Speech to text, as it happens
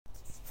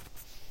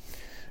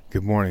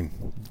Good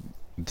morning.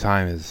 The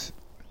time is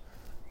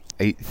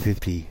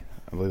 8:50.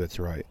 I believe that's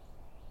right.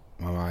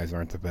 My eyes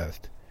aren't the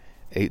best.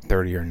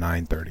 8:30 or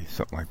 9:30,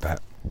 something like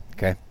that.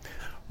 Okay.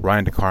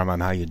 Ryan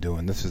DeCarmine, how you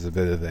doing? This is a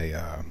bit of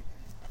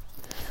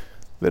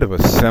a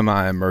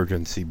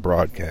semi-emergency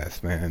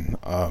broadcast, man.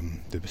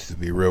 Just to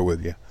be real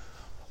with you,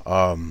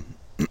 um,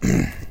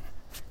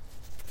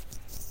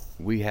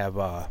 we have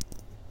ourselves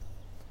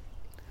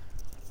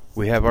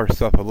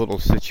a little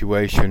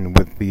situation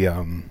with the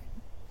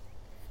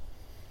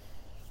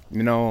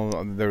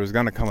there was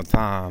going to come a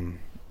time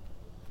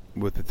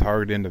with the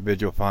target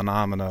individual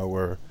phenomena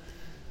where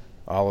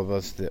all of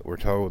us that were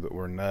told that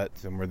we're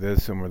nuts and we're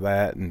this and we're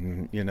that,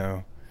 and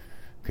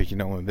because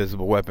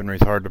invisible weaponry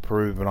is hard to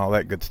prove and all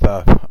that good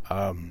stuff.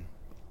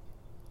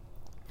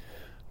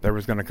 There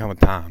was going to come a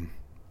time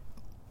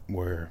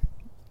where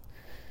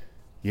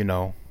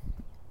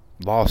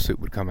lawsuit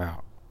would come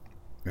out.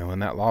 When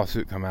that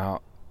lawsuit come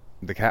out,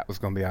 the cat was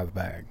going to be out of the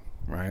bag,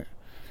 right?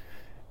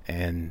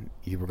 And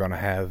you were going to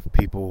have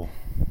people,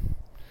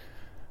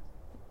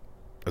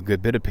 a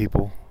good bit of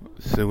people,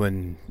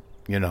 suing,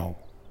 the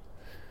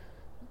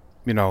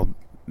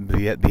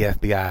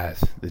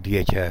FBI's, the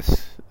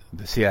DHS,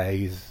 the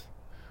CIA's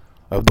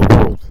of the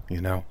world,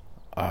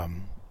 I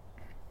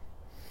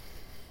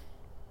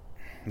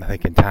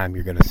think in time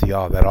you're going to see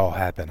all that all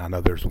happen. I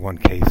know there's one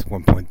case,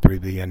 1.3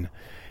 billion,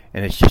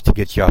 and it's just to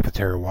get you off the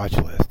terror watch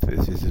list.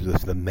 This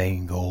is the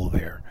main goal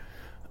there,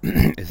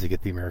 is to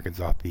get the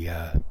Americans off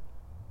the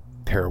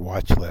terror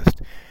watch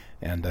list.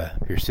 And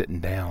if you're sitting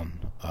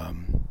down,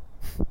 I'm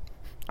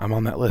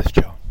on that list,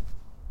 Joe.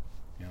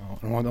 I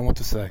don't know what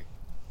to say.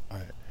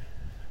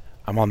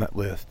 I'm on that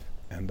list,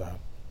 and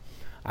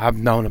I've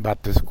known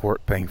about this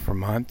court thing for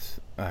months.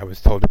 I was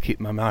told to keep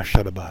my mouth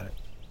shut about it,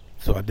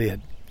 so I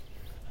did.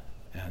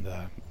 And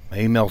my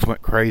emails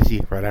went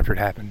crazy right after it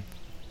happened.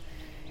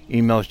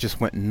 Emails just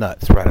went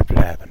nuts right after it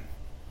happened.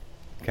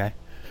 Okay?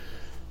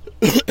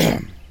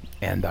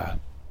 And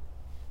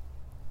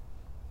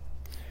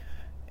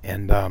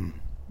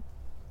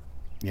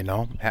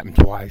happened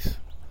twice.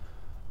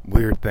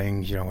 Weird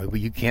things,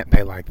 you can't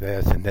pay like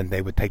this, and then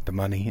they would take the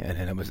money, and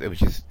then it was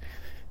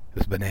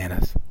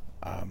bananas.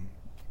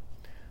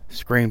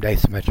 Screamed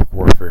asymmetric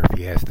warfare, if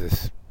you ask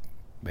this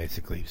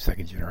basically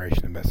second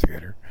generation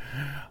investigator.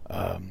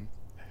 I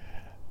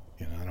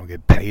don't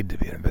get paid to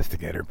be an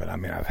investigator, but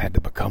I've had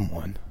to become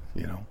one,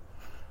 not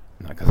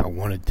because I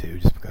wanted to,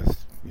 just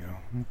because,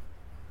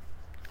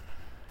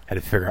 had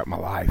to figure out my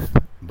life.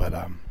 But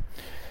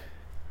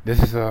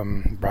this is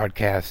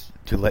broadcast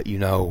to let you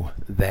know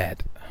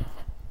that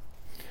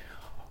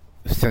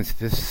since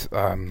this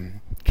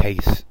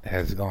case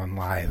has gone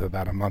live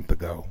about a month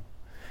ago,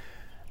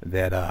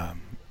 that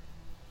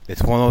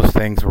it's one of those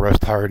things where us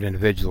tired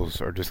individuals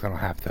are just going to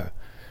have to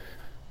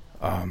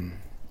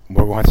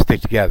we're going to stick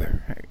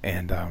together,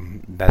 and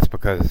that's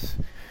because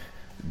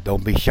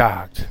don't be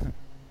shocked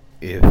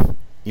if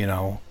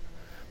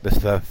the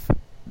stuff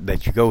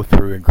that you go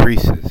through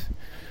increases.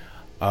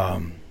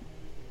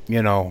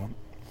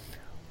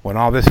 When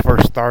all this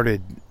first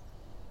started,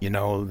 the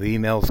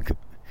emails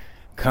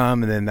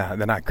come, and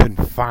then I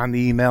couldn't find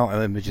the email,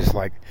 and it was just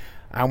like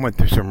I went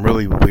through some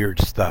really weird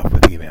stuff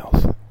with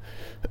emails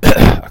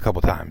a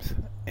couple times,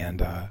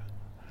 and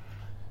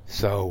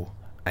so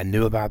I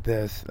knew about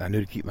this. I knew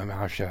to keep my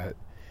mouth shut,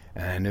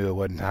 and I knew it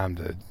wasn't time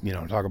to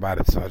talk about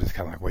it. So I just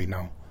kind of like, wait,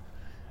 no,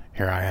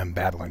 here I am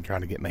battling,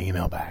 trying to get my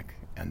email back,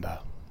 and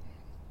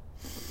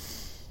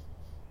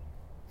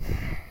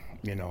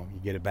you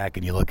get it back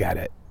and you look at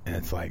it, and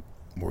it's like,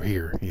 we're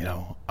here,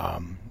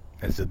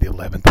 as of the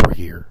 11th, we're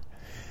here.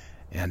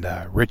 And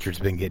Richard's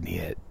been getting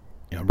hit.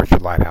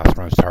 Richard Lighthouse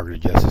runs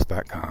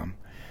TargetedJustice.com.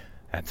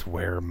 That's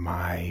where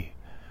my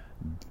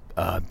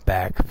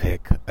back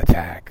pick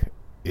attack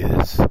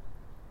is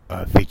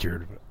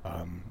featured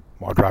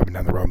while driving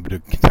down the road in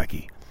Paducah,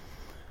 Kentucky.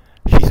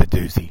 She's a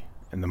doozy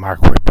in the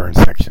microwave burn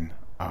section.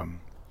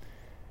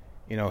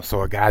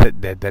 So a guy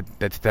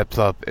that steps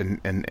up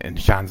and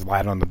shines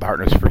light on the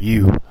darkness for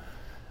you,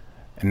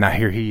 and now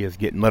here he is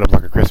getting lit up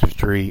like a Christmas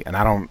tree. And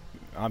I'll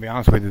be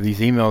honest with you,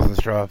 these emails and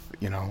stuff,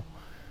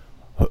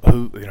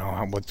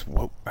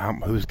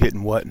 who's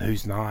getting what and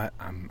who's not.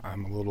 I'm a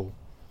little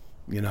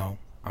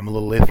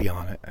iffy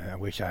on it. I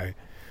wish I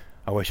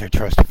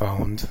trusted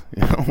phones,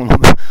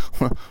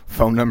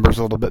 phone numbers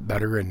a little bit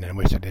better, and I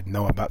wish I didn't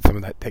know about some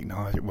of that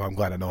technology. Well, I'm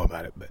glad I know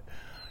about it, but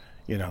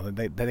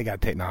they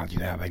got technology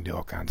now. They can do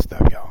all kinds of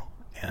stuff, y'all.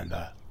 And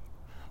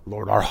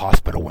Lord, our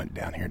hospital went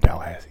down here in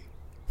Tallahassee.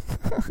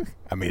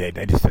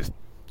 They just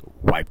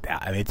wiped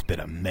out. It's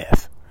been a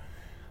mess.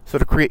 So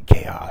to create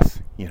chaos,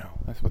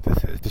 that's what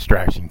this is: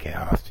 distraction,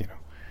 chaos.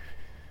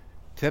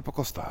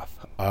 Typical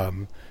stuff.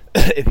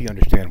 If you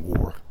understand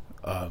war,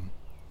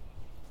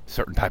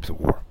 certain types of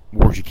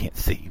wars you can't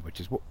see, which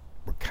is what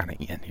we're kind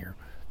of in here.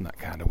 Not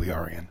kind of, we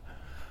are in.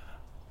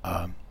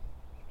 I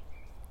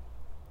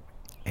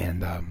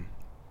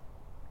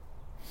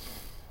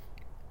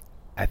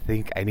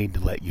think I need to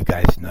let you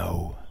guys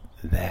know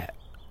that,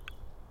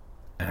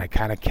 and I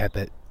kind of kept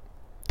it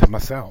to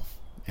myself,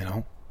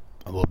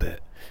 a little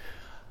bit.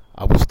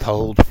 I was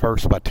told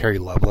first by Terry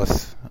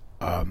Lovelace,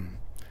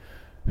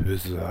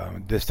 who's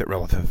a distant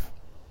relative,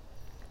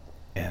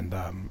 and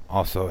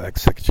also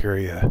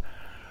ex-secretary of,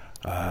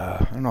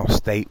 I don't know,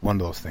 state, one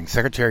of those things,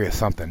 secretary of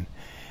something,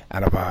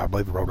 out of, I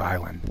believe, Rhode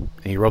Island.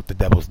 And he wrote The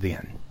Devil's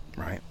Den,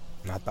 right?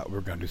 And I thought we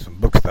were going to do some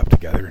book stuff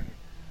together, and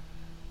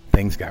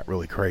things got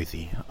really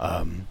crazy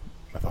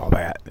with all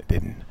that. It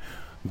didn't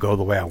go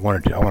the way I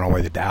wanted to. I went all the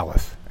way to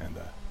Dallas, and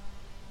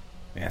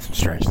some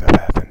strange stuff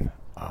happened.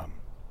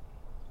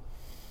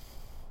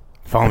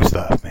 Phone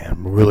stuff, man.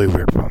 Really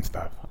weird phone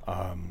stuff,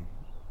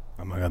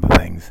 among other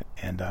things.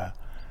 And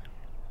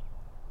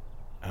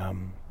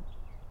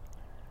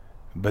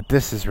but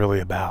this is really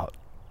about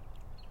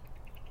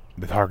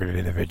the targeted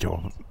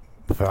individual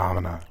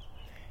phenomena,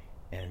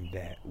 and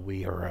that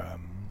we are.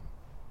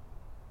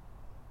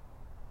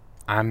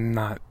 I'm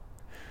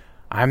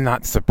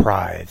not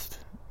surprised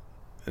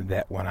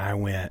that when I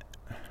went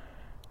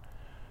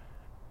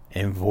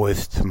and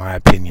voiced my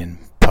opinion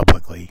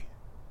publicly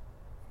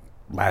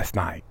last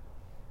night,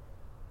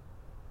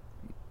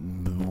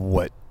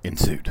 what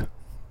ensued.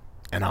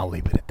 And I'll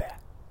leave it at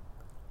that.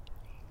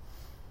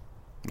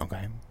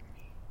 Okay?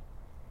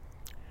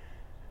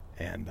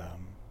 And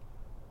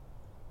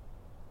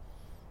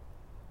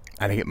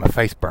I didn't get my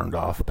face burned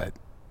off, but,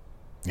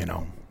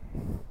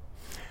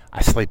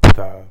 I sleep with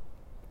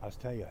I'll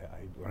tell you,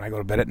 when I go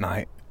to bed at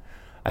night,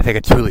 I take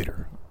a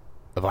 2-liter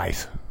of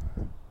ice.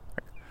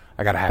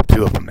 I gotta have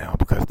 2 of them now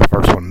because the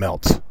first one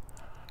melts.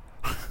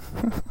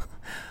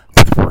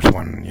 But the first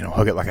one,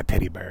 hug it like a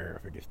teddy bear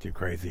if it gets too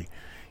crazy,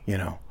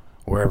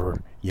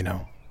 wherever,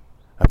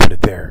 I put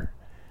it there.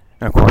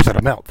 And of course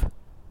it'll melt.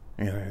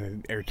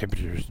 Air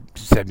temperature is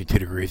 72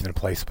 degrees in a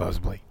place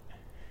supposedly,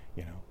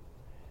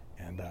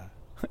 and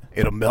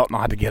it'll melt and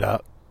I'll have to get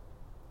up.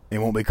 It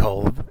won't be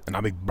cold and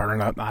I'll be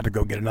burning up and I'll have to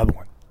go get another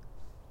one.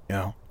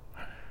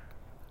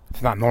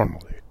 It's not normal,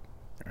 dude.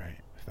 Right?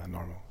 It's not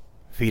normal.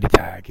 Feet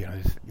attack,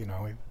 I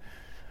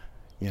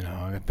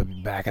got the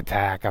back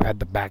attack. I've had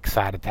the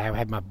backside attack. I've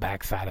had my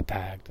backside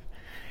attacked.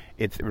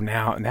 It's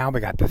now we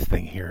got this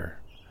thing here.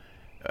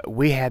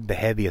 We had the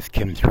heaviest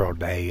chemtrail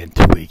day in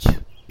 2 weeks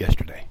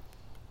yesterday,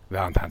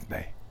 Valentine's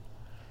Day.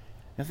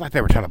 It's like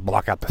they were trying to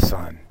block out the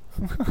sun.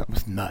 It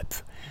was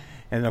nuts.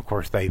 And of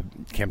course they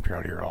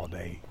chemtrailed here all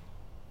day,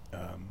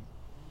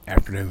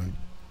 afternoon,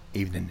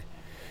 evening.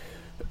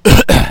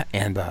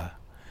 And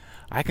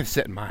I can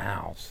sit in my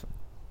house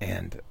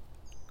and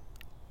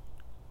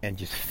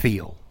just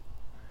feel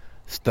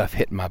stuff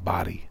hitting my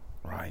body,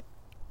 right?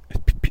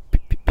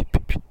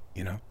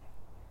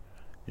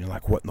 You're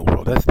like, what in the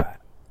world is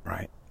that,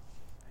 right?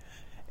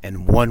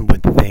 And one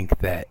would think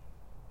that,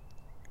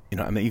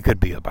 you could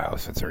be a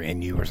biosensor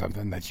in you or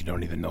something that you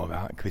don't even know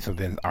about. It could be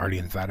something already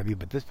inside of you,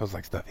 but this feels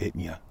like stuff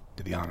hitting you,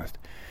 to be honest.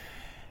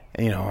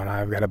 And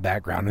I've got a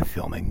background in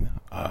filming,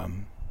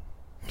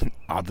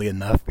 oddly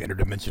enough,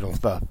 interdimensional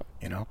stuff,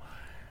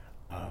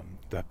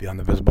 stuff beyond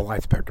the visible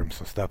light spectrum,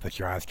 so stuff that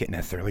your eyes can't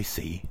necessarily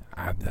see.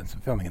 I've done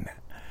some filming in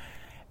that,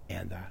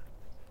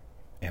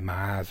 and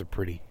my eyes are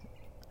pretty.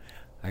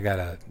 I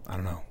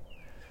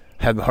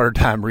have a hard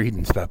time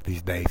reading stuff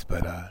these days,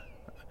 but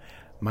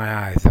my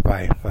eyes, if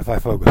I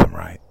focus them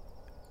right,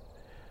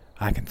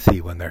 I can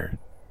see when they're,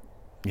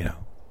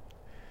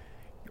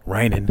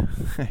 raining.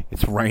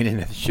 It's raining.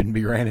 It shouldn't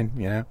be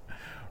raining,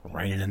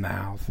 raining in the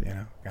house,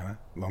 kind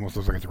of almost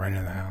looks like it's raining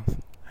in the house.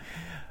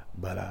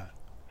 But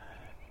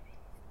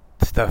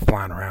stuff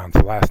flying around.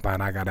 So last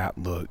night I got out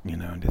and looked,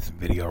 and did some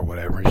video or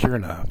whatever, and sure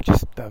enough,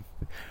 just stuff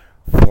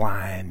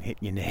flying,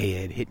 hitting you in the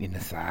head, hitting you in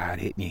the side,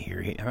 hitting you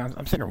here.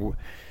 I'm sitting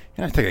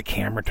there, I take a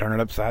camera, turn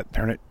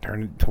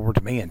it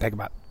towards me, and take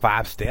about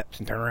 5 steps,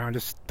 and turn around, and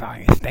just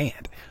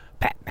stand,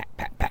 pat, pat,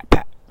 pat, pat,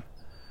 pat.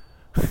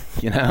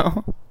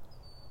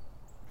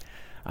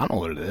 I don't know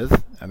what it is.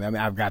 I mean,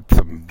 I've got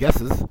some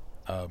guesses,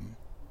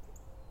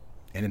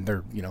 and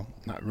they're,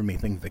 not really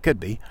things they could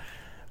be,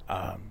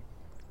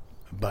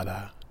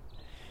 but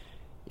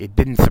it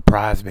didn't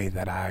surprise me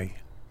that I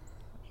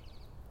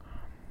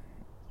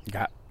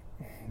got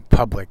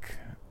public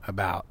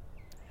about.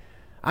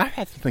 I've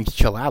had some things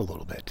chill out a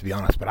little bit, to be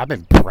honest, but I've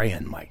been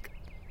praying like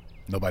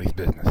nobody's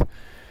business,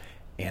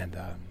 and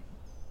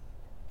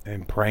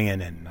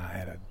praying, and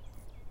I've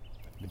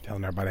been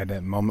telling everybody I had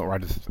that moment where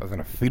I was in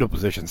a fetal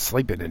position,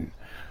 sleeping, and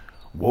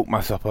woke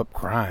myself up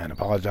crying,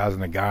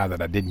 apologizing to God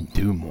that I didn't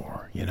do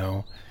more,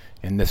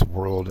 in this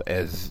world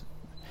as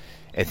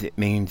it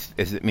means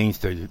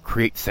to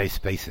create safe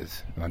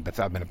spaces. Like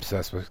I've been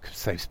obsessed with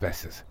safe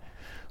spaces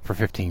for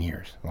 15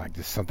 years. Like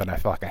just something I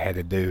felt like I had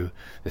to do.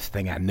 This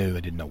thing I knew, I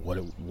didn't know what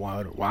or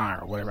why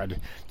or whatever. I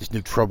just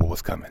knew trouble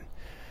was coming,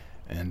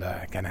 and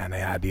kind of had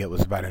the idea it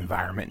was about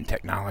environment and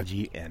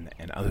technology, and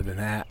other than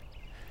that,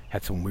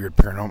 had some weird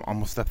paranormal,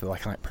 almost stuff that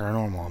like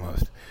paranormal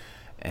almost,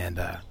 and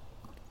I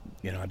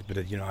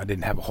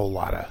didn't have a whole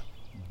lot of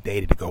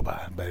data to go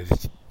by, but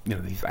it's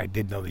I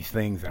did know these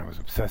things, and I was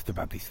obsessed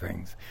about these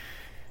things.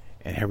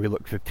 And here we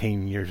look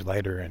 15 years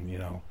later, and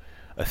I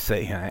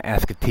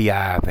ask a TI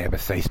if they have a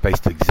safe space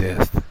to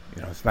exist.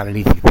 It's not an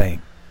easy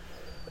thing.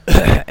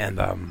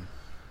 And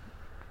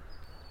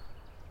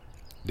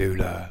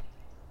dude, I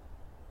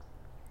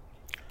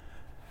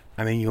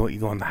mean, you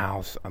go in the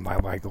house.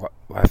 Like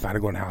last night, I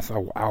go in the house.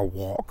 I'll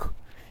walk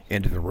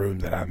into the room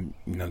that I'm,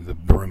 the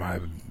room I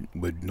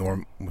would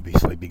be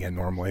sleeping in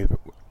normally. But,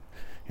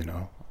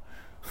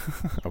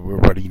 we're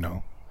already,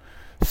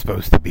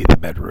 supposed to be the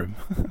bedroom,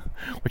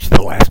 which is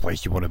the last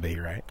place you want to be,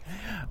 right?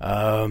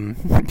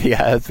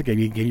 Yeah. Can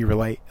you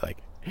relate? Like,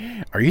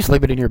 are you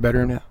sleeping in your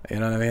bedroom now? You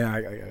know what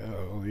I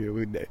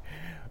mean?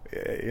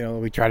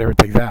 We try different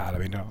things out. I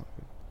mean,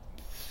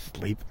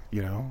 sleep,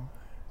 in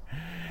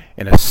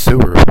a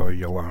sewer for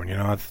you alone.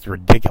 It's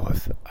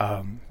ridiculous.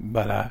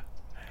 But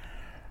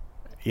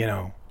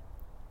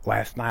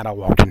last night I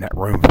walked in that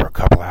room for a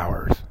couple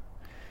hours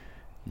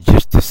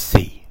just to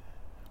see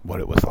what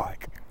it was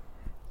like.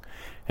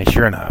 And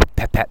sure enough,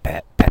 tat, tat,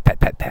 tat, tat, tat,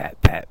 tat, tat,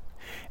 tat.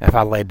 And if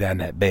I laid down in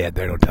that bed,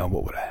 they don't tell them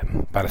what would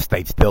happen. If I'd have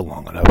stayed still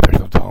long enough,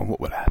 there's no telling what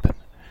would happen.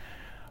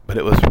 But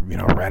it was,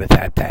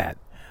 rat-a-tat-tat.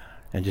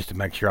 And just to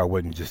make sure I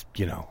wouldn't just,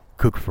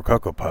 cook for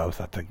Cocoa Puffs,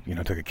 I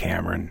took a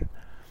camera and,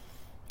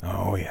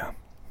 oh yeah.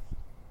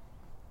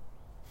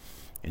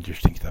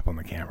 Interesting stuff on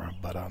the camera.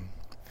 But, I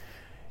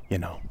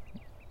don't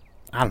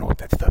know what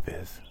that stuff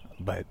is.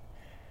 But,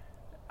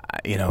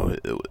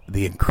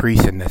 the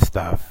increase in this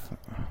stuff,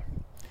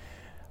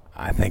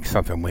 I think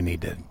something we're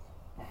going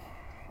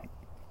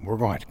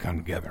to have to come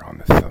together on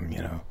this. I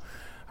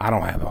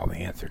don't have all the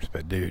answers,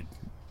 but dude,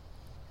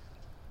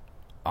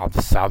 I'll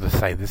just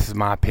say this is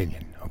my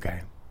opinion,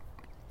 okay?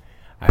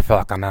 I feel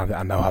like I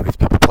know how these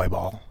people play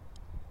ball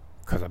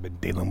because I've been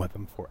dealing with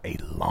them for a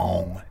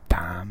long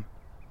time,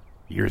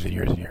 years and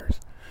years and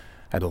years.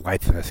 I had the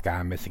Lights in the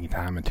Sky Missing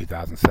Time in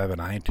 2007.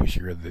 I ain't too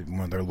sure that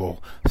one of their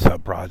little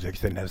sub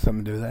projects didn't have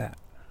something to do with that.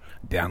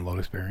 Download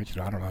experience,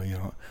 I don't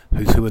know,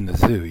 who's who in the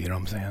zoo, you know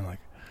what I'm saying?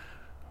 Like,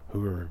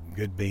 who are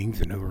good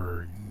beings and who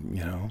are,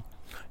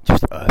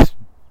 just us,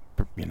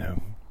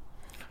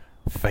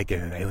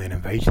 faking alien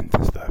invasions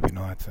and stuff, it's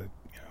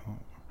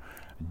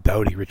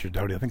Richard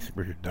Doty, I think it's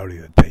Richard Doty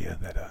that tell you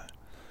that,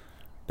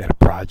 they had a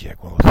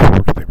project, well, it was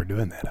work they were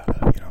doing that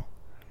out of,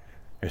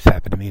 This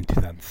happened to me in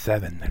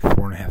 2007, at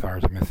 4.5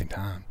 hours of missing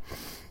time.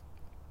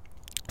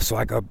 So,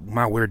 like,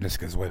 my weirdness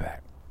goes way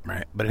back.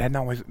 Right, but it hadn't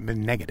always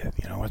been negative,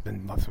 It's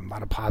been a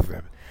lot of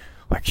positive,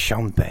 like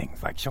shown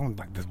things, like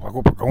this, like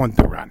what we're going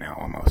through right now,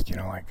 almost,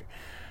 like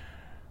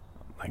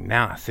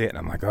now I see it and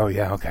I'm like, oh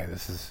yeah, okay,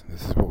 this is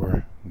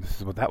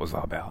what that was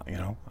all about,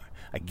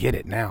 I get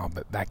it now,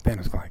 but back then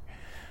it's like,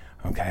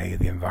 okay,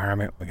 the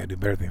environment, we gotta do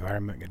better with the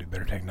environment, we gotta do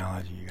better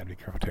technology, you gotta be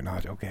careful with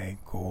technology, okay,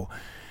 cool,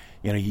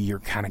 you're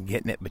kind of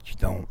getting it, but you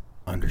don't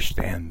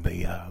understand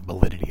the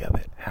validity of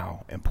it,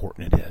 how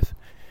important it is.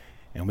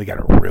 And we got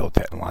a real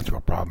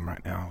technological problem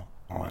right now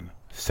on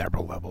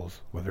several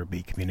levels, whether it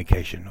be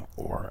communication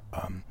or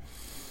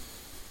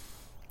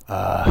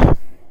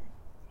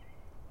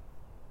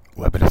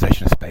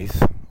weaponization of space.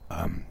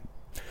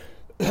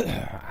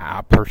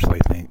 I personally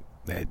think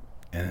that,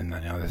 and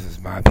I know this is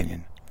my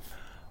opinion,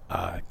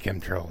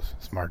 chemtrails,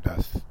 smart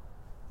dust,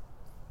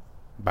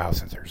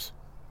 biosensors.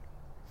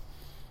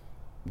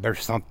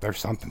 There's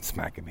something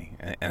smacking me,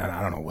 and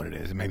I don't know what it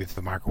is. Maybe it's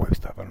the microwave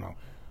stuff. I don't know.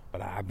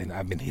 But I've been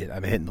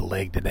hitting the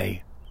leg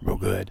today real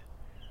good.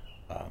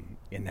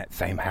 In that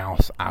same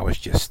house, I was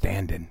just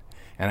standing,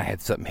 and I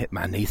had something hit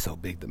my knee so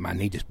big that my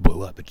knee just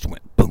blew up. It just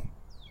went boom.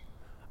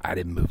 I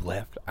didn't move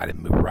left. I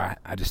didn't move right.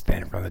 I just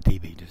stand in front of the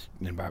TV, just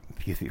about a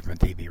few feet from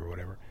the TV or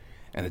whatever.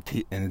 And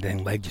the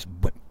dang leg just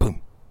went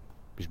boom.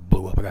 Just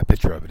blew up. I got a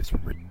picture of it. It's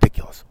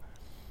ridiculous.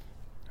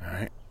 All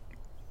right.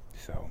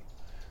 So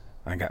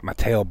I got my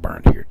tail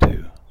burned here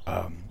too.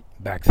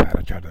 Backside,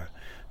 I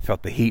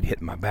felt the heat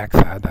hitting my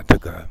backside.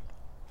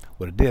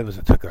 What it did was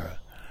I took a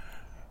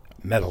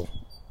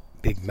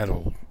big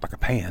metal, like a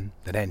pan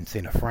that hadn't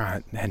seen a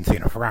fryer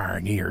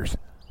in years,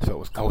 so it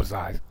was cold as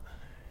ice,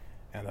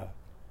 and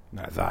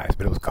not as ice,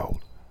 but it was cool.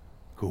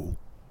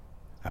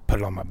 I put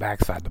it on my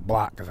backside to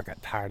block because I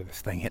got tired of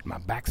this thing hitting my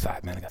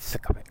backside. Man, I got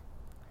sick of it.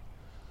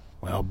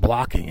 Well,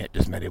 blocking it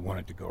just made it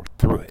wanted to go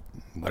through it,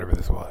 whatever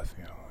this was.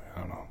 I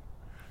don't know.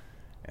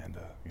 And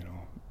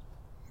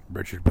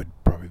Richard would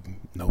probably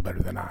know better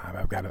than I.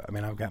 I've got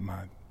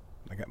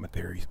my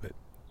theories, but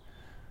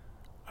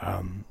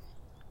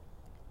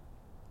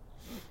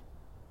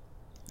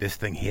this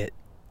thing hit,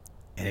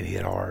 and it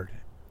hit hard,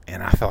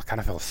 and I kind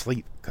of fell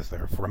asleep because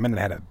for a minute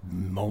I had a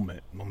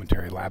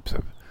momentary lapse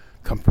of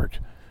comfort,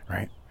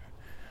 right?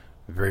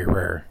 Very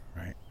rare,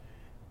 right?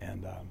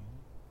 And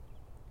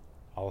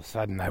all of a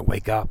sudden I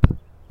wake up,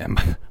 and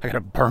I got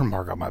a burn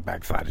mark on my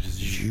backside. It's just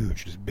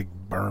huge, this big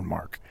burn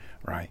mark,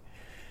 right?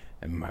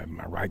 And my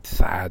right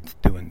side's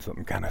doing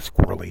something kind of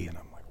squirrely, and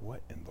I'm like,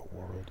 what in the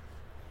world?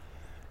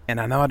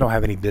 And I know I don't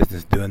have any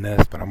business doing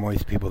this, but I'm one of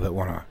these people that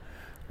want to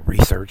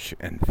research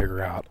and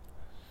figure out,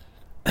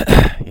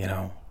 I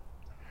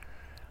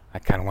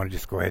kind of want to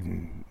just go ahead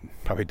and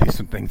probably do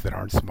some things that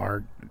aren't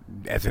smart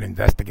as an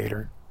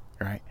investigator,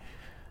 right?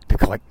 To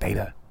collect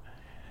data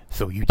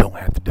so you don't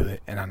have to do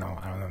it. And I'm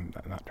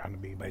not trying to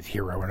be anybody's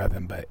hero or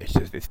nothing, but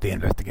it's the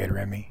investigator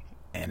in me.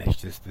 and it's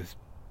just this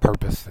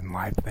purpose in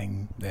life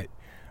thing that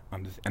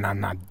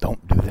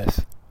don't do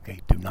this. Okay,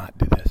 do not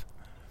do this.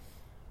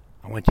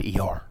 I went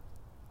to ER,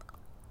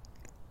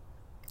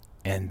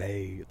 and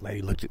the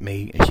lady looked at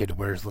me, and she had the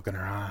weirdest look in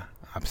her eye.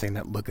 I've seen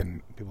that look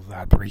in people's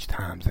eye 3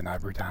 times, and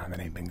every time it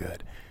ain't been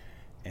good.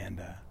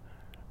 And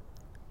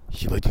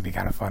she looked at me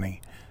kind of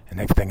funny, and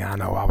next thing I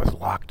know, I was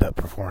locked up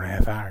for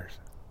 4.5 hours.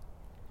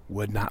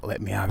 Would not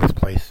let me out of this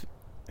place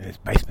in this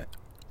basement.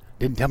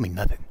 Didn't tell me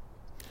nothing.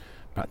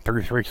 About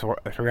 3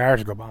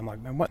 hours ago, I'm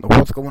like, man, what in the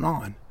world's going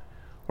on?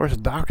 Where's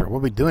the doctor? What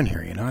are we doing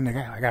here? You know, and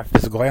I got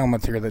physical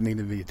ailments here that need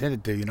to be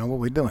attended to. You know, what are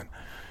we doing?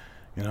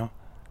 You know,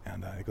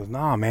 and he goes,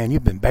 nah, man,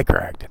 you've been Baker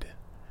acted.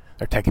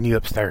 They're taking you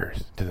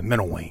upstairs to the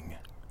mental wing,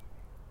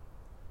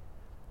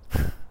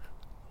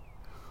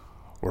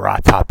 where I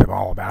taught them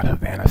all about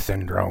Havana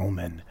Syndrome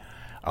and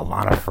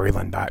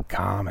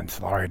AlanaFreeland.com and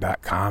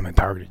Solari.com and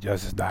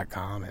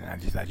TargetedJustice.com, and I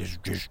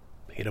just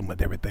hit them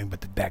with everything but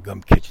the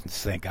daggum kitchen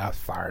sink. I was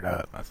fired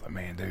up. I was like,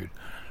 man,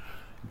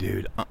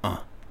 dude,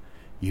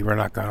 you are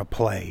not going to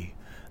play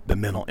the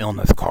mental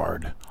illness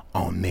card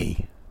on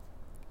me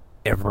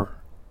ever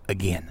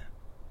again.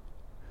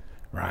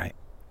 Right?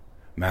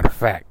 Matter of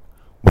fact,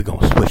 we're going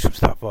to switch some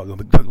stuff up.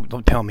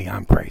 Don't tell me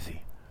I'm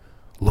crazy.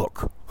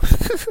 Look.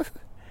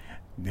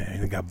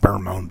 You got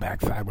burn my own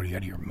backside. What are you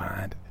out of your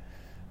mind?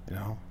 You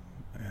know?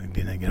 And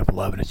then I get up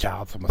loving a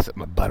child, so I'm going to set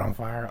my butt on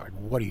fire. Like,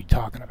 what are you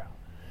talking about?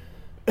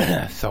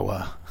 So,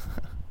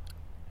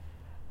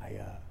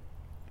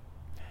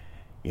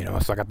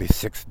 so I got these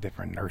 6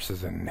 different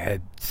nurses and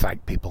head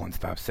psych people and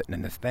stuff sitting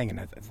in this thing, and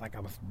it's like I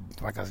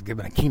was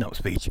giving a keynote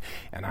speech,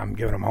 and I'm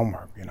giving them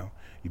homework. You know,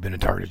 you've been to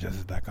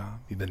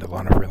TargetedJustice.com, you've been to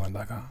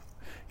LanaFreeland.com,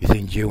 you've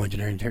seen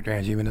Geoengineering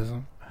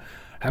Transhumanism.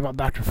 How about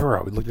Dr.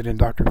 Furrow? We looked at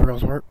Dr.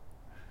 Furrow's work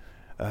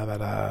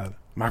about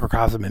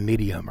microcosm and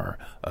medium, or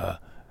how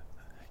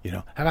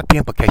about the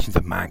implications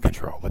of mind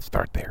control? Let's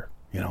start there.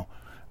 You know,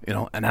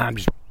 and I'm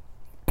just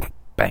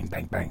bang,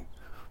 bang, bang.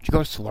 Would you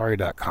go to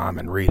Solari.com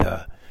and read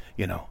the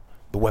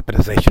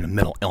weaponization of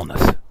mental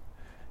illness?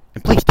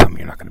 And please tell me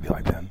you're not going to be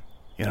like them.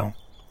 You know,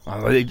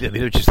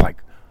 they're just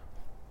like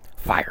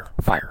fire,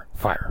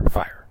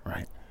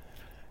 right?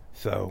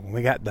 So when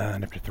we got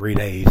done, after 3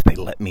 days, they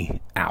let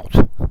me out.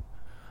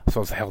 So I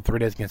was held 3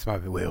 days against my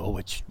will,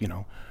 which,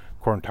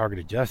 according to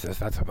Targeted Justice,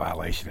 that's a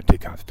violation of 2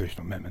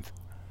 constitutional amendments.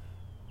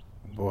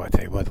 Boy, I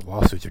tell you what, the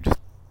lawsuits are just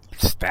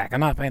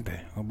stacking up, ain't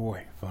they? Oh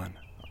boy, fun.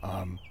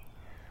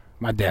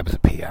 My dad was a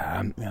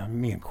PI.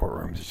 Me in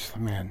courtrooms, it's just,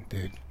 man,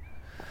 dude.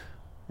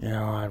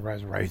 I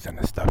was raised in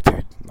this stuff,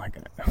 dude. Like,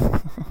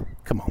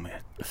 come on,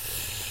 man.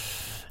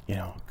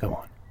 Come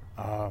on.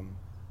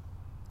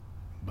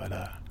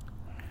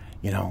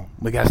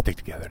 We gotta stick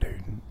together,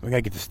 dude. We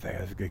gotta get this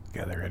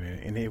together,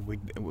 and if we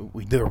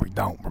do or we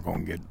don't, we're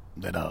gonna get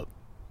lit up.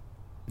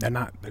 They're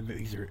not.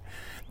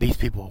 These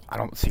people. I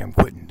don't see them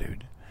quitting,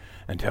 dude,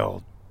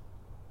 until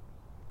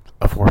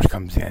a force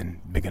comes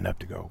in big enough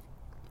to go,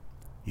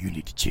 you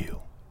need to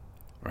chill,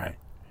 right?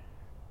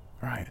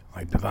 Right,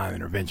 like divine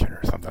intervention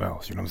or something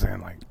else, you know what I'm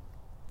saying? Like,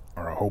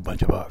 or a whole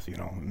bunch of us,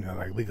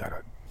 like we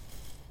gotta,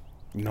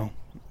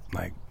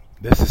 like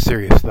this is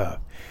serious stuff,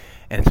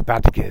 and it's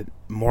about to get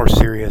more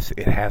serious.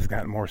 It has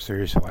gotten more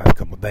serious the last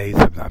couple of days.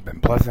 Have not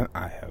been pleasant.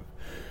 I have,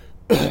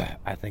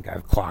 I think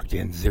I've clocked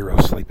in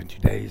 0 sleep in 2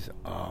 days,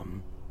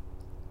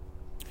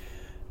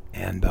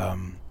 and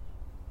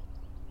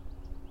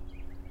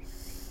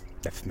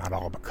that's not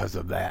all because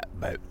of that,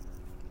 but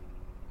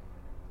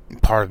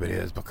part of it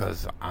is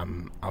because I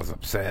was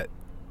upset,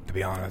 to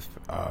be honest.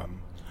 A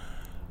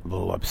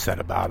little upset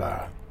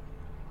about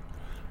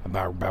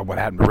what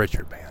happened to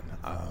Richard, man.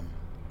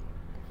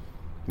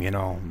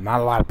 Not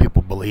a lot of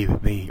people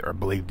believed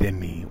in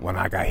me when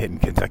I got hit in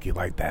Kentucky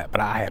like that,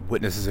 but I had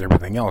witnesses and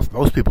everything else.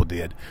 Most people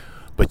did,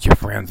 but your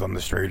friends on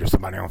the street or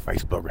somebody on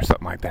Facebook or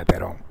something like that, they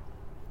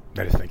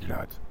just think you're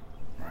nuts,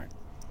 right?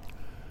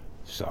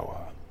 So,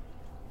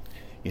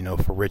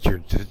 for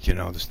Richard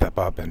to step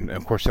up, and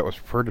of course that was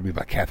referred to me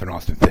by Catherine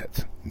Austin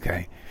Fitts,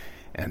 okay,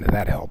 and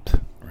that helped,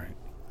 right?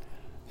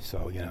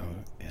 So,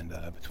 and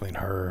between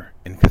her,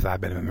 and because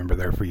I've been a member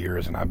there for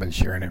years, and I've been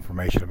sharing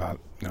information about,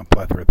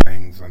 plethora of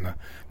things on the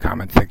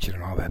comment section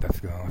and all that, that's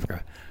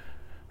got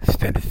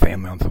extended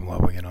family on some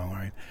level,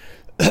 right?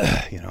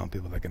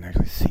 People that can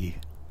actually see,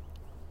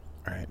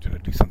 right, to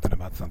do something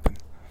about something,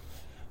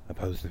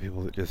 opposed to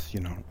people that just, I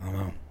don't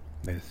know,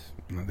 they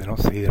don't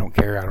see, they don't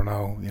care, I don't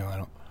know,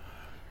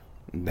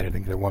 they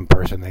think they're one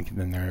person, they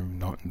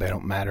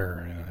don't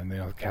matter, and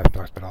Catherine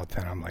talks about all the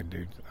time. I'm like,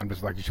 dude, I'm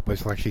just like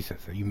she says,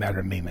 you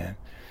matter to me, man.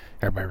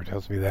 Everybody ever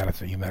tells me that, I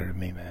say, you matter to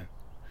me, man.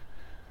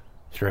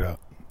 Straight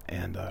up.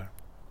 And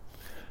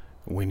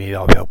we need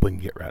all the help we can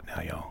get right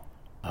now,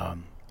 y'all.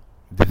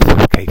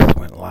 This case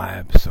went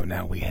live, so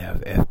now we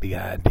have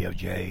FBI,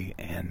 DOJ,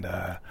 and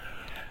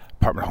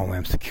Department of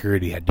Homeland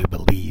Security, I do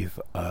believe,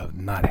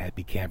 not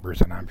happy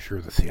campers, and I'm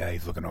sure the CIA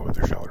is looking over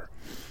their shoulder.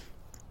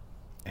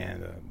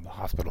 And the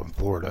hospital in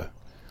Florida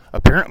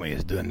apparently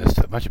is doing this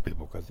to a bunch of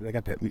people, because they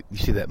got that. You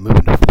see that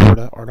Moving to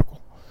Florida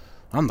article?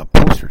 I'm the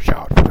poster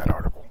child for that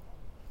article.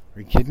 Are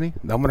you kidding me?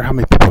 I wonder how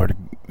many people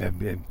have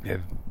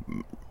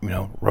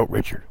wrote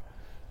Richard.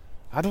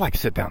 I'd like to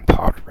sit down and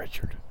talk to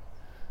Richard.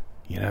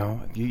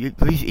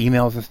 These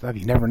emails and stuff,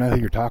 you never know who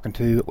you're talking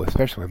to,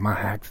 especially with my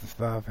hacks and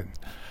stuff, and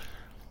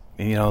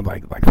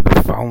like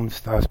the phone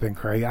stuff's been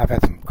crazy. I've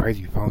had some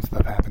crazy phone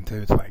stuff happen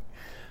too. It's like,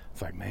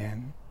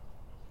 man,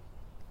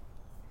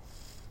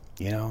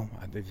 I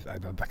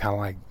kind of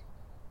like,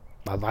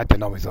 I'd like to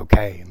know he's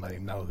okay and let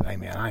him know that, hey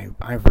man,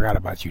 I ain't forgot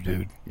about you,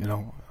 dude.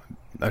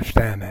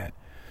 Understand that.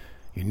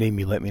 You need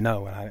me, let me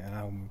know.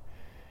 And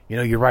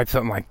you write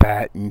something like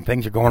that, and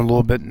things are going a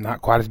little bit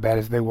not quite as bad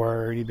as they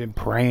were. And you've been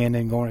praying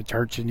and going to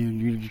church, and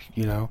you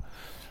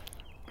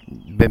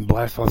been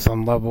blessed on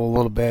some level a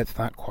little bit. It's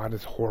not quite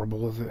as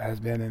horrible as it has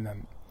been,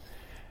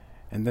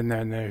 and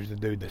then there's the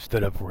dude that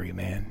stood up for you,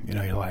 man.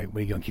 You're like, what,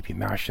 are you gonna keep your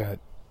mouth shut?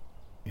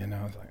 It's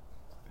like,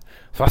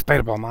 so I stayed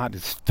up all night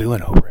just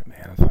stewing over it,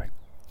 man. It's like,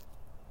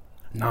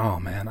 no,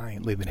 man, I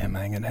ain't leaving him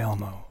hanging. Hell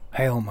no.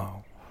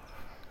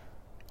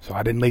 So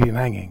I didn't leave him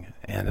hanging,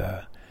 and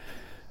I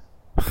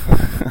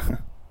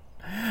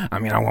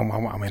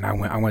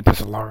went to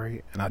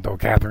Solari, and I told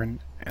Catherine,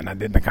 and I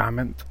did in the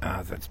comments,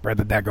 I said, spread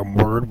the daggone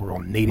word, we're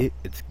gonna need it.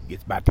 It's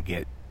about to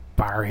get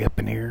fiery up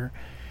in here,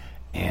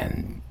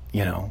 and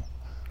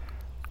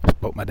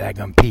spoke my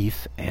daggone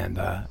piece, and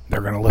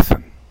they're gonna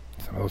listen.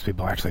 Some of those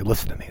people actually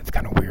listen to me. It's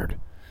kind of weird.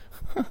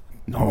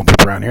 Normal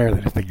people around here, they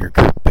just think you're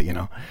good, but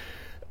some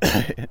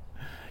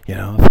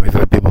of these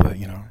other people that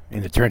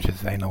in the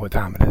trenches, they know what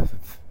time it is.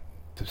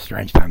 It's a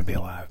strange time to be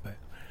alive, but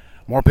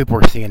more people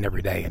are seeing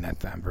every day, and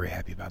I'm very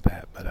happy about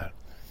that. But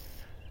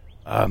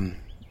I'm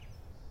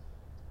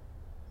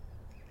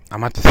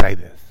about to say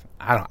this.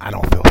 I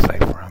don't feel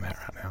safe where I'm at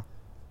right now.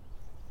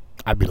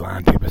 I'd be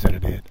lying to you if I said I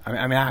did.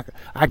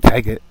 I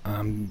take it.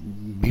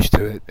 I'm used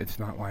to it. It's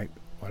not like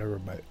whatever,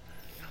 but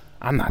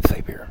I'm not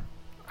safe here.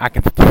 I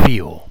can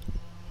feel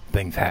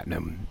things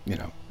happening,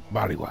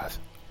 body wise.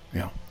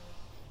 You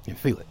can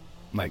feel it,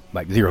 like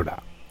 0.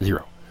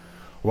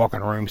 Walk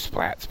in a room,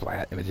 splat.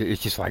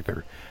 It's just like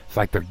they're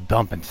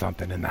dumping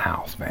something in the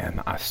house,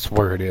 man. I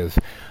swear it is.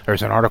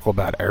 There's an article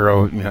about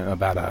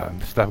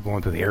about stuff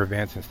going through the air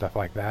vents and stuff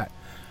like that.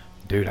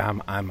 Dude, I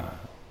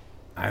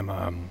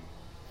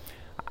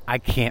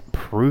can't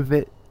prove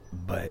it,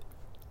 but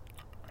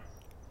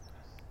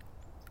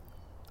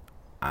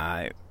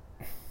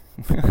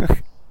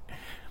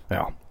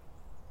well,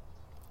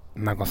 I'm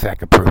not gonna say I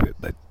can prove it,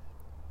 but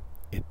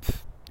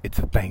it's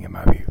a thing in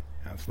my view.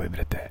 I'll just leave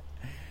it at that.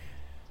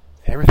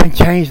 Everything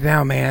changed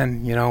now,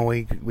 man.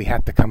 We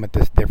have to come at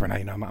this different.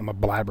 I'm a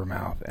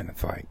blabbermouth, and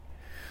it's like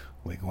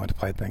we're going to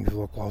play things a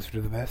little closer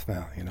to the vest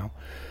now.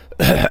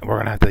 We're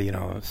gonna have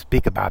to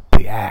speak about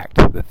the act,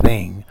 the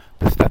thing,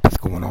 the stuff that's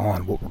going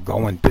on, what we're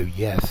going through.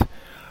 Yes,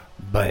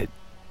 but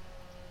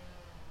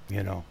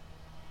it's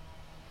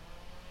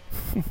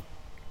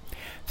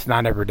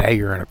not every day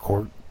you're in a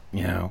court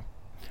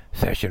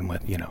session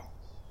with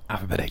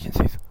alphabet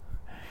agencies.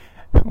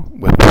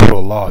 With the rule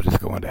of law just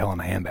going to hell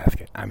in a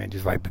handbasket.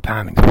 Just like the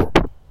timing's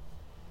horrible.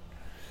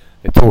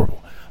 It's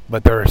horrible.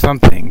 But there are some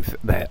things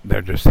that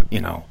they're just,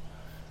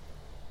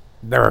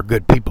 there are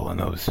good people in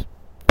those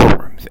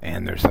courtrooms,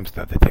 and there's some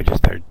stuff that they're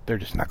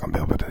just not going to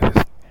be able to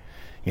just,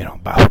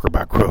 by hook or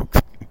by crook,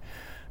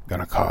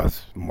 going to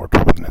cause more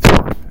trouble than it's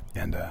worth.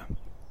 And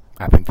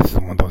I think this is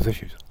one of those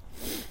issues.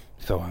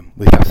 So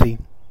we shall see.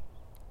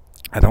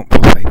 I don't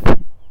feel safe.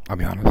 I'll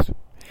be honest.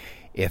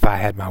 If I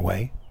had my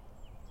way,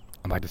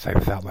 I'd like to say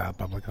this out loud,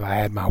 public. If I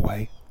had my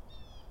way,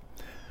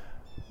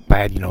 if I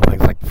had,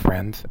 things like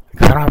friends,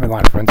 because I don't have a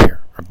lot of friends here,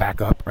 or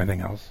backup, or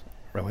anything else,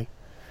 really.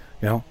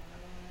 If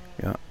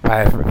I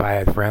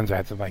had friends, I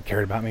had somebody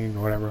cared about me, or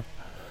whatever,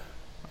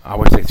 I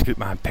would say scoot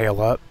my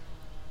tail up,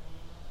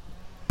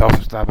 throw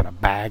some stuff in a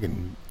bag,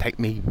 and take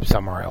me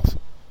somewhere else.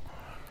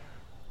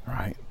 All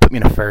right? Put me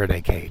in a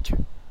Faraday cage.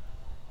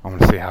 I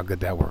want to see how good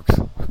that works.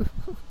 Of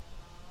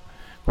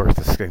course,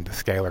 the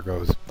scalar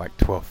goes like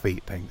 12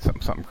 feet,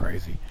 something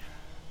crazy.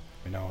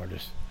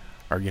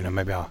 Or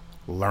maybe I'll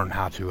learn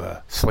how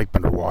to sleep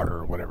underwater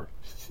or whatever.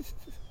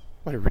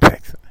 Whatever it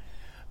takes.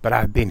 But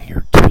I've been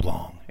here too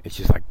long. It's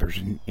just like there's,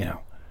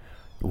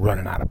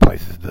 running out of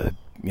places to,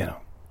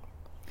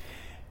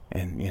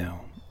 and,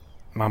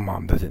 my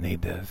mom doesn't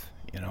need this.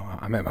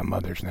 I'm at my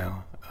mother's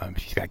now.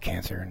 She's got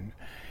cancer, and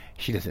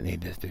she doesn't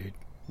need this, dude.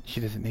 She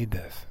doesn't need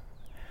this.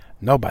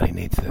 Nobody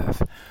needs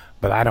this.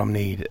 But I don't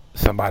need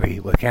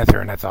somebody with cancer,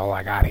 and that's all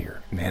I got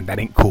here. Man, that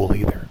ain't cool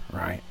either,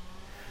 right?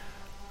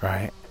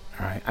 Right?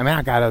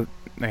 I gotta,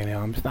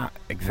 I'm just not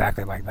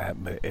exactly like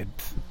that, but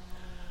it's,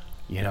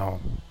 it's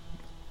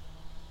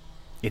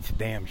a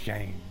damn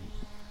shame.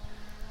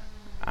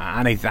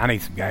 I need some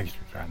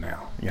gangsters right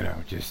now,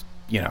 just,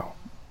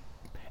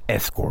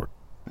 escort,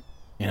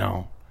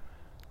 to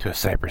a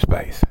safer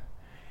space.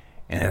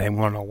 And they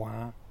want to know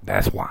why?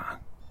 That's why,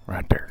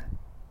 right there.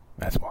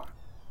 That's why.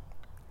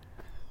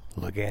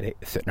 Look at it,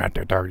 sitting right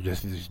there, target,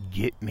 just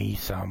get me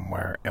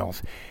somewhere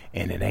else.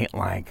 And it ain't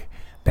like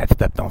that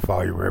stuff don't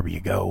follow you wherever you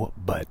go,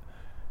 but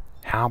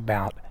how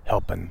about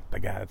helping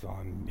the guys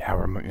on,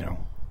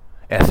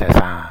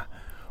 SSI,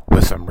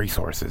 with some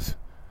resources.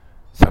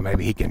 So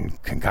maybe he can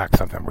concoct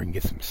something where he can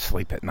get some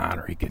sleep at night,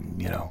 or he can,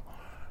 get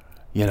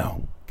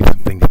some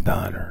things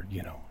done, or,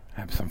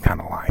 have some kind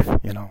of life,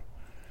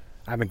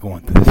 I've been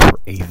going through this for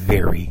a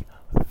very,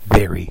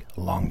 very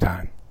long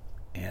time,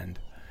 and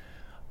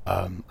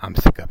I'm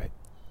sick of it.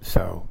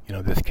 So,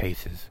 this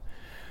case is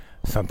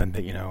something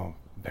that,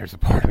 there's a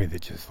part of me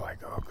that's just like,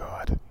 oh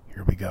God,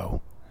 here we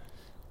go.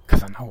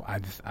 Because I know,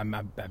 I've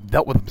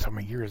dealt with them so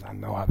many years, I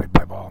know how they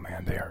play ball,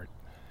 man.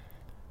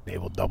 They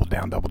will double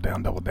down, try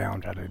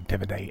to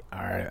intimidate.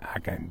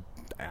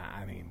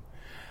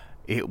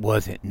 It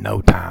wasn't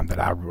no time that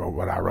I wrote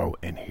what I wrote,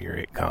 and here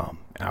it come.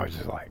 And I was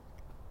just like,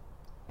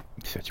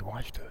 set your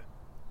watch to it.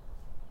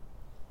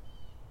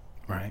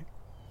 Right?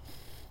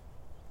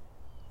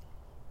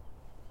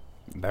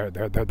 They're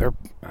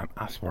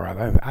I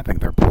swear, I think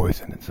they're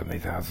poisoning some of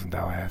these houses in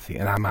Tallahassee,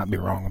 and I might be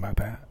wrong about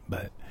that,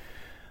 but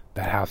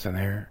that house in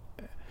there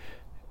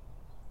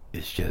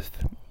is just,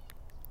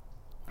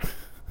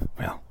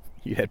 well,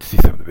 you have to see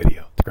some of the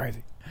video. It's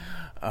crazy.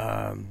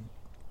 I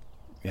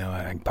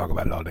can talk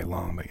about it all day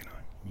long, but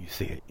you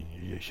see it,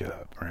 you just shut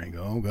up, right? And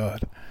go, oh God.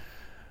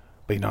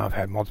 But I've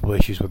had multiple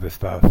issues with this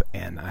stuff,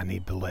 and I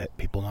need to let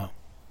people know.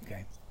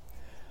 Okay,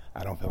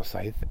 I don't feel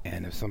safe,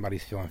 and if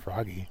somebody's feeling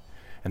froggy,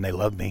 and they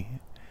love me,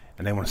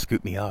 and they want to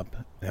scoop me up,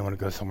 and they want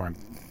to go somewhere and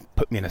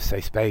put me in a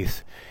safe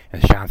space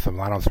and shine some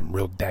light on some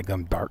real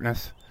daggum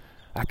darkness,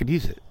 I could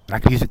use it. I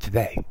could use it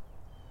today,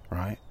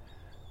 right?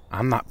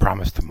 I'm not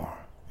promised tomorrow.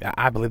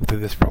 I've lived through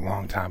this for a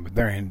long time, but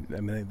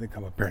they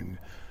come up here and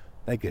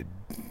they could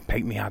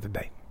take me out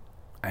today.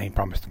 I ain't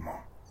promised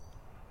tomorrow.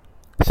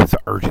 Sense of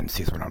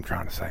urgency is what I'm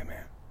trying to say,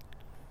 man.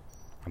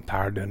 I'm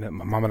tired of doing it.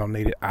 My mama don't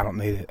need it. I don't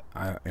need it.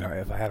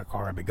 If I had a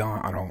car, I'd be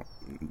gone. I don't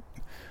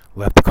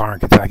left the car in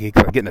Kentucky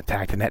because I'm getting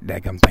attacked in that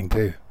daggum thing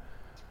too.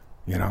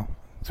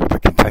 That's where the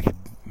Kentucky,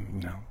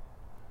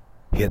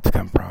 hits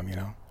come from,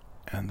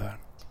 and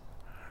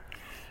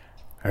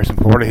there's some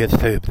Florida hits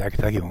too, but that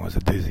Kentucky one was a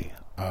doozy.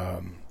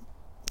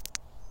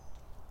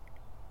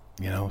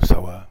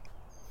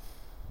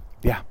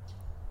 Yeah,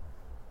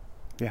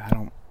 I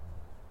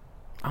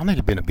don't need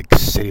to be in a big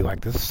city like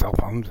this, cell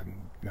phones, and,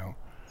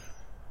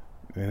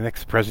 the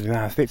next president of the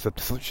United States up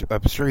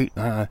the street,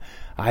 I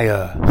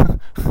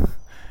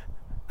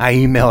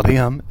emailed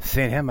him,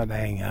 sent him an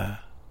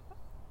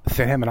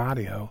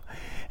audio,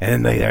 and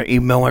then their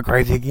email went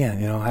crazy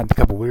again. I had a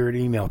couple weird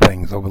email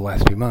things over the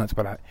last few months,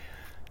 but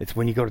it's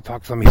when you go to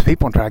talk to some of these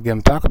people and try to get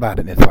them to talk about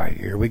it, and it's like,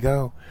 here we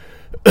go.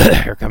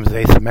 Here comes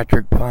the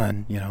asymmetric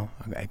fun,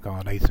 I call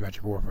it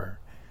asymmetric warfare.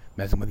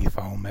 Messing with your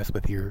phone, messing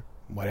with your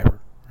whatever,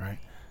 right?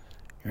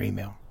 Your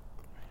email.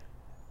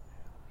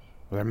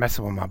 Well, they're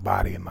messing with my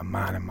body and my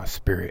mind and my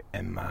spirit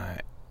and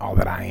all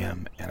that I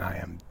am, and I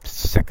am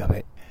sick of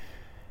it.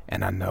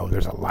 And I know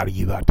there's a lot of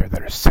you out there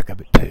that are sick of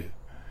it too.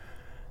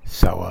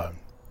 So,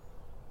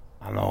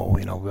 I know,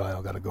 we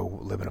all got to go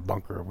live in a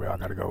bunker. We all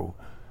got to go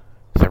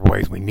several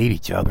ways. We need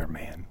each other,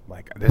 man.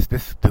 Like, this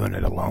doing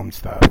it alone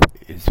stuff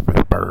is for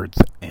the birds.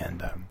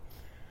 And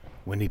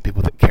we need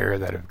people that care,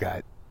 that have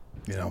got,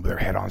 their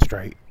head on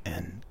straight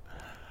and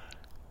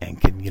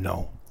can,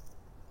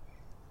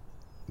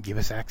 give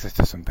us access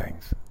to some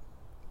things.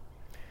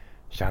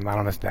 Shine light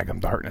on this daggum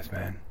darkness,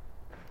 man.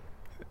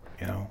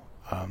 And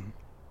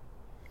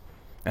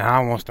I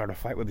don't want to start a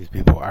fight with these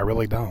people. I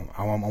really don't.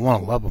 I want to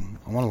love them.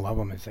 I want to love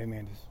them and say,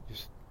 man,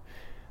 just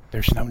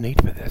there's no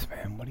need for this,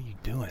 man. What are you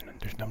doing?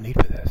 There's no need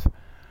for this.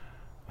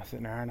 I sit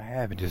in an hour and a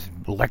half and just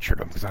lectured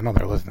them because I know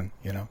they're listening,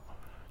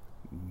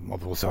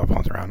 Multiple cell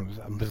phones around them.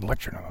 I'm just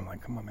lecturing them. I'm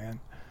like, come on, man.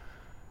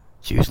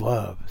 Choose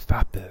love.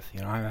 Stop this.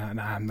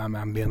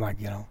 I'm being like,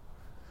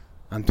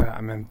 I'm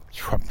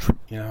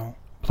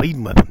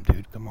pleading with them,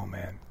 dude. Come on,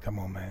 man.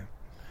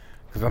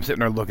 Because I'm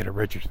sitting there looking at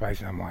Richard's face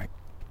and I'm like,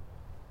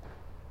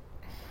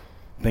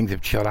 things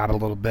have chilled out a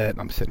little bit.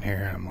 I'm sitting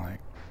here and I'm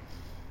like,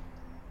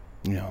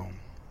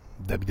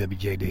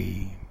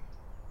 WWJD.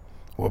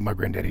 What would my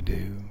granddaddy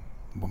do?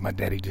 What would my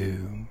daddy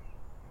do?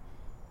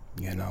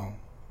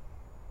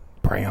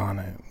 Pray on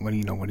it. What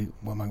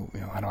am I,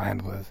 how do I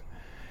handle this?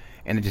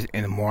 And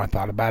the more I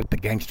thought about it, the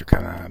gangster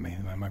coming out of me.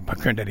 My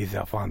granddaddy's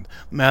Alfonso.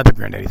 My other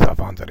granddaddy's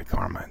Alfonso de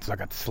Carmine. So I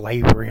got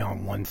slavery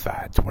on one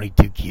side,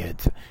 22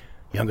 kids.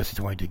 Youngest of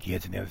 22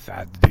 kids, and the other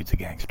side, the dude's a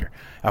gangster.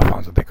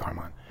 Alfonso de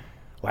Carmine.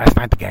 Last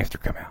night, the gangster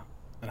come out.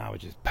 And I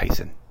was just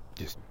pacing.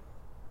 Just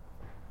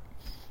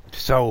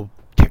so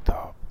ticked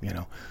off,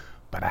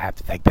 But I have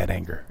to take that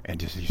anger and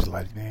just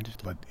let it, man.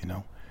 Just let,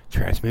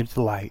 transmute it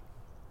to light.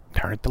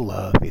 Turn it to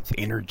love. It's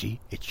energy.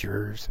 It's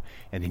yours.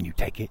 And then you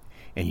take it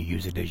and you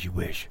use it as you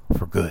wish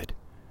for good.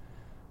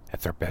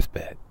 That's our best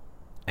bet.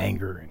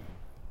 Anger and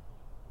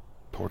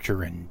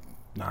torture and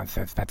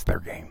nonsense, that's their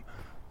game.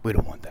 We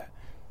don't want that.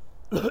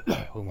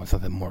 We want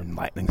something more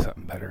enlightening,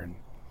 something better, and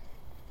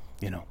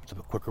so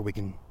the quicker we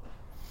can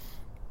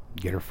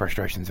get our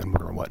frustrations in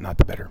order and whatnot,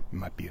 the better it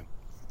might be.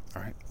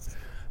 Alright.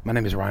 My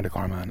name is Ryan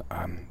DeCarmine.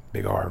 I'm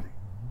Big R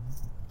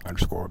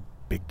 _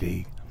 Big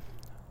D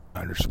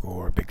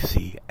 _ Big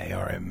C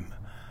ARMINE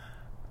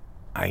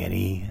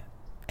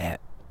 @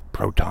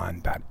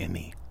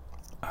 proton.me.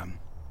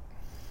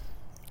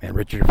 And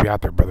Richard, if you're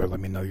out there, brother, let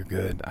me know you're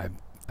good. I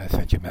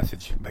sent you a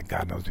message, but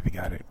God knows if you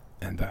got it.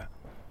 And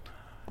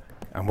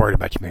I'm worried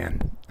about you,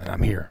 man. And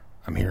I'm here,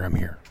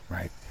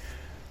 right?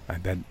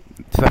 That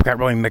stuff got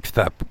really mixed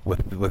up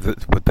with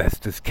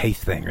this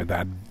case thing, or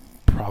that I'd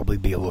probably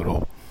be a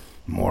little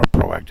more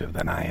proactive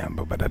than I am,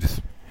 but I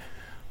just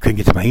couldn't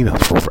get to my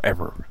emails for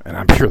forever, and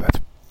I'm sure that's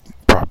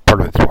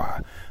part of it's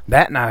why.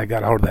 That night I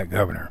got a hold of that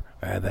governor.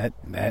 I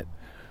think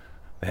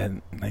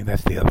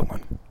that's the other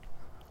one,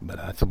 but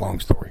it's a long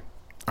story.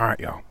 All right,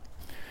 y'all.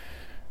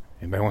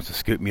 Anybody wants to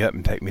scoop me up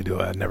and take me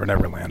to Never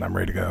Never Land, I'm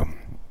ready to go.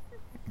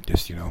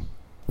 Just, I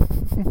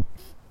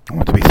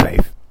want to be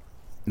safe.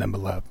 Number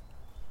love.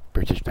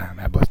 Appreciate your time.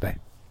 Have a blessed day.